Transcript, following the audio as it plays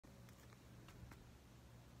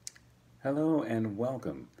Hello and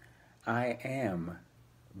welcome. I am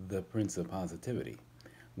the Prince of Positivity.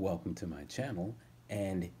 Welcome to my channel,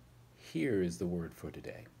 and here is the word for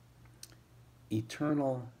today: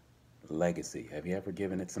 eternal legacy. Have you ever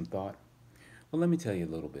given it some thought? Well, let me tell you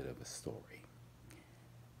a little bit of a story.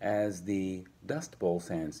 As the Dust Bowl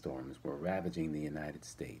sandstorms were ravaging the United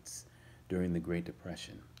States during the Great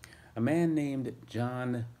Depression, a man named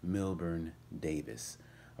John Milburn Davis,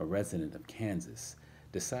 a resident of Kansas,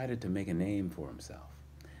 decided to make a name for himself.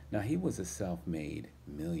 Now, he was a self made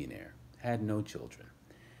millionaire, had no children.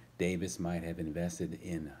 Davis might have invested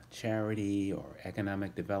in charity or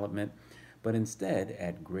economic development, but instead,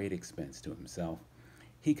 at great expense to himself,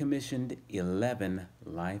 he commissioned 11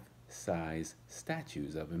 life size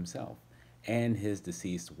statues of himself and his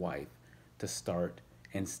deceased wife to start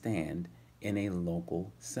and stand in a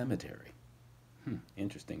local cemetery.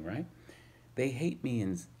 Interesting, right? They hate me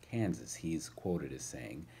in Kansas, he's quoted as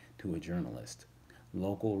saying to a journalist.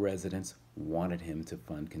 Local residents wanted him to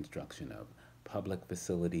fund construction of public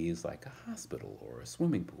facilities like a hospital or a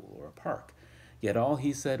swimming pool or a park. Yet all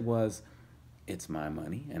he said was, "It's my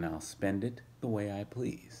money and I'll spend it the way I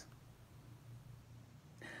please."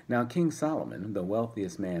 Now, King Solomon, the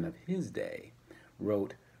wealthiest man of his day,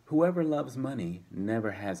 wrote, "Whoever loves money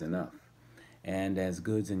never has enough, and as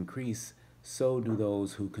goods increase, so do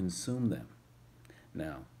those who consume them."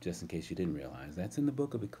 Now, just in case you didn't realize, that's in the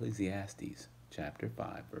book of Ecclesiastes, chapter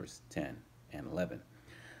 5, verse 10 and 11.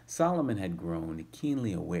 Solomon had grown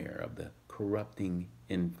keenly aware of the corrupting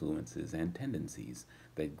influences and tendencies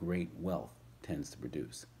that great wealth tends to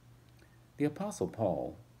produce. The Apostle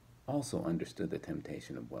Paul also understood the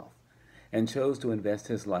temptation of wealth and chose to invest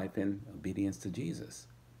his life in obedience to Jesus.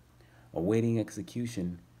 Awaiting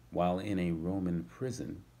execution while in a Roman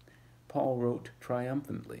prison, Paul wrote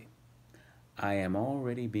triumphantly, "I am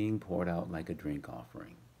already being poured out like a drink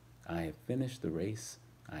offering. I have finished the race.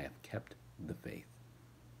 I have kept the faith."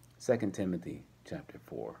 2 Timothy chapter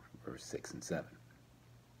 4, verse 6 and 7.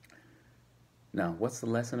 Now, what's the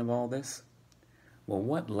lesson of all this? Well,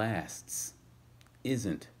 what lasts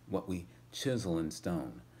isn't what we chisel in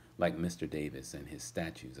stone, like Mr. Davis and his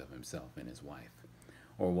statues of himself and his wife,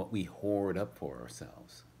 or what we hoard up for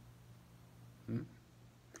ourselves.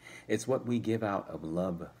 It's what we give out of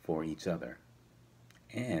love for each other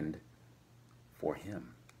and for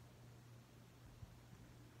Him,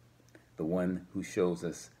 the one who shows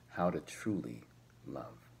us how to truly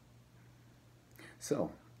love.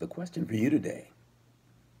 So, the question for you today,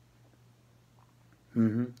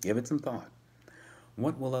 give it some thought.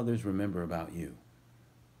 What will others remember about you?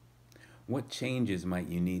 What changes might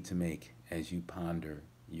you need to make as you ponder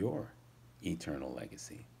your eternal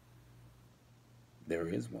legacy? There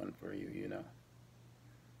is one for you, you know.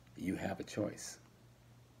 You have a choice.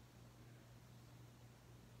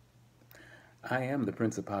 I am the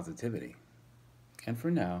Prince of Positivity. And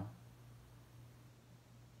for now,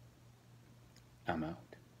 I'm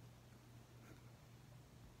out.